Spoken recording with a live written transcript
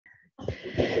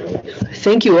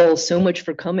Thank you all so much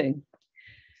for coming.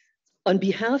 On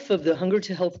behalf of the Hunger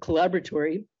to Health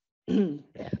Collaboratory,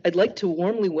 I'd like to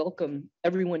warmly welcome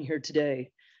everyone here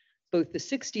today, both the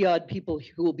 60-odd people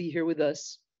who will be here with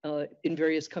us in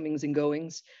various comings and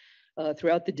goings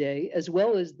throughout the day, as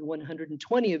well as the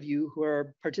 120 of you who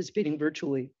are participating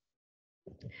virtually.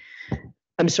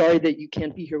 I'm sorry that you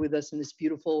can't be here with us in this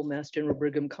beautiful Mass General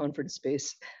Brigham conference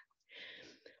space.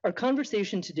 Our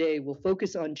conversation today will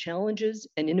focus on challenges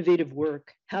and innovative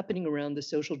work happening around the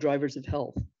social drivers of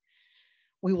health.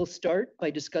 We will start by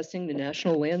discussing the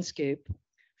national landscape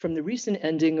from the recent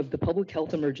ending of the public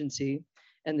health emergency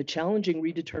and the challenging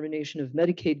redetermination of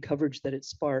Medicaid coverage that it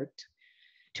sparked,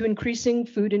 to increasing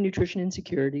food and nutrition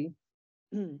insecurity,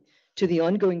 to the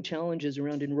ongoing challenges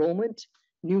around enrollment,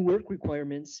 new work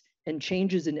requirements, and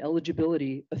changes in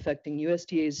eligibility affecting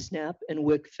USDA's SNAP and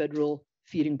WIC federal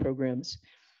feeding programs,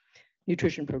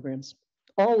 nutrition programs,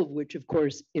 all of which, of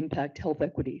course, impact health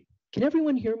equity. Can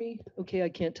everyone hear me? Okay, I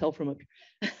can't tell from up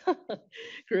here.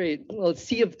 Great. Well, a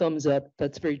sea of thumbs up.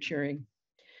 That's very cheering.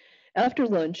 After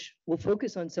lunch, we'll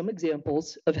focus on some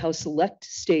examples of how select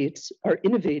states are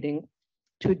innovating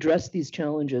to address these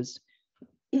challenges.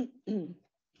 Pardon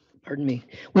me.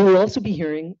 We will also be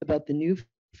hearing about the new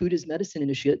Food as Medicine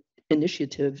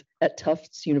initiative at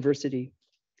Tufts University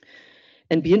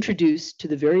and be introduced to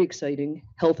the very exciting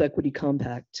Health Equity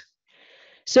Compact.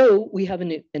 So we have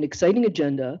an exciting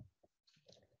agenda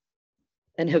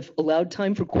and have allowed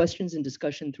time for questions and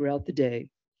discussion throughout the day.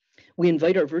 We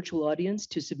invite our virtual audience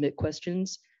to submit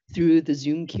questions through the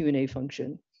Zoom Q&A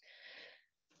function.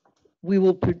 We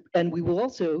will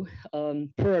also,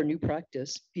 per our new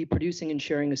practice, be producing and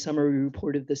sharing a summary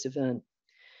report of this event.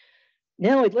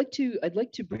 Now, I'd like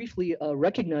to briefly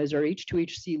recognize our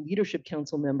H2HC Leadership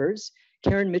Council members,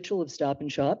 Karen Mitchell of Stop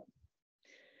and Shop,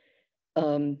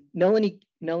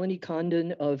 Melanie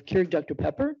Condon of Keurig Dr.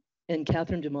 Pepper, and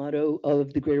Catherine D'Amato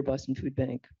of the Greater Boston Food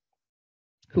Bank,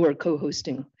 who are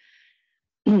co-hosting.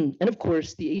 And of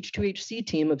course, the H2HC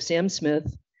team of Sam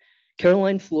Smith,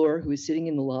 Caroline Floor, who is sitting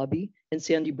in the lobby, and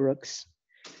Sandy Brooks,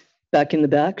 back in the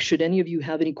back. Should any of you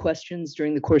have any questions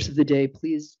during the course of the day,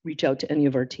 please reach out to any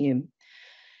of our team.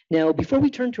 Now, before we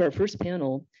turn to our first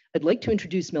panel, I'd like to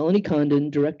introduce Melanie Condon,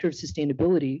 Director of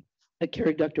Sustainability at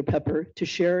Keurig Dr. Pepper, to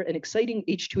share an exciting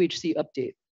H2HC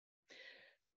update.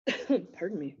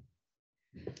 Pardon me.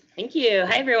 Thank you.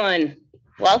 Hi, everyone.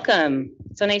 Welcome.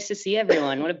 So nice to see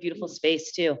everyone. What a beautiful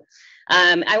space, too.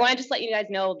 I want to just let you guys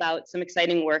know about some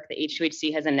exciting work that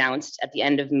H2HC has announced at the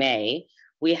end of May.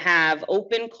 We have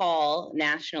open call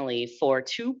nationally for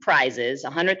 2 prizes,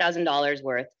 $100,000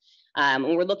 worth.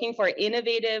 And we're looking for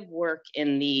innovative work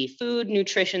in the food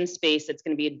nutrition space that's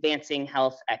going to be advancing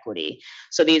health equity.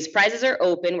 So these prizes are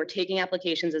open. We're taking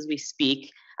applications as we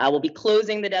speak. We'll be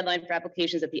closing the deadline for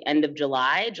applications at the end of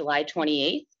July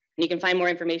 28th. And you can find more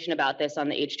information about this on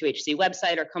the H2HC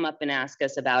website or come up and ask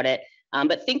us about it.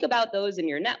 But think about those in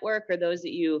your network or those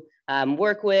that you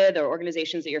work with or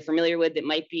organizations that you're familiar with that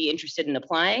might be interested in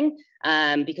applying,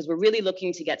 because we're really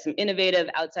looking to get some innovative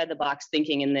outside the box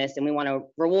thinking in this, and we want to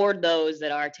reward those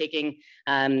that are taking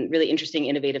really interesting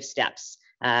innovative steps.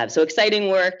 So exciting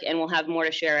work, and we'll have more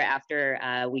to share after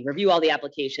we review all the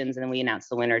applications and then we announce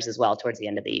the winners as well towards the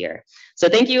end of the year. So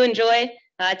thank you, enjoy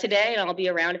today, and I'll be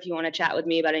around if you want to chat with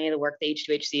me about any of the work that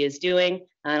H2HC is doing,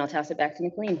 and I'll toss it back to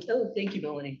Nicolene. Oh, thank you,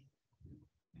 Melanie.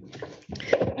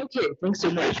 Okay, thanks so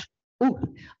much. Oh,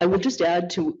 I will just add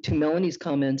to Melanie's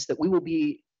comments that we will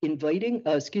be inviting,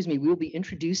 we will be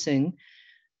introducing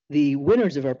the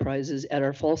winners of our prizes at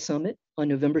our fall summit on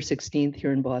November 16th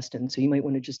here in Boston. So you might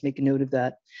want to just make a note of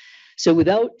that. So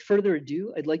without further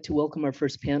ado, I'd like to welcome our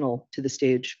first panel to the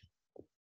stage.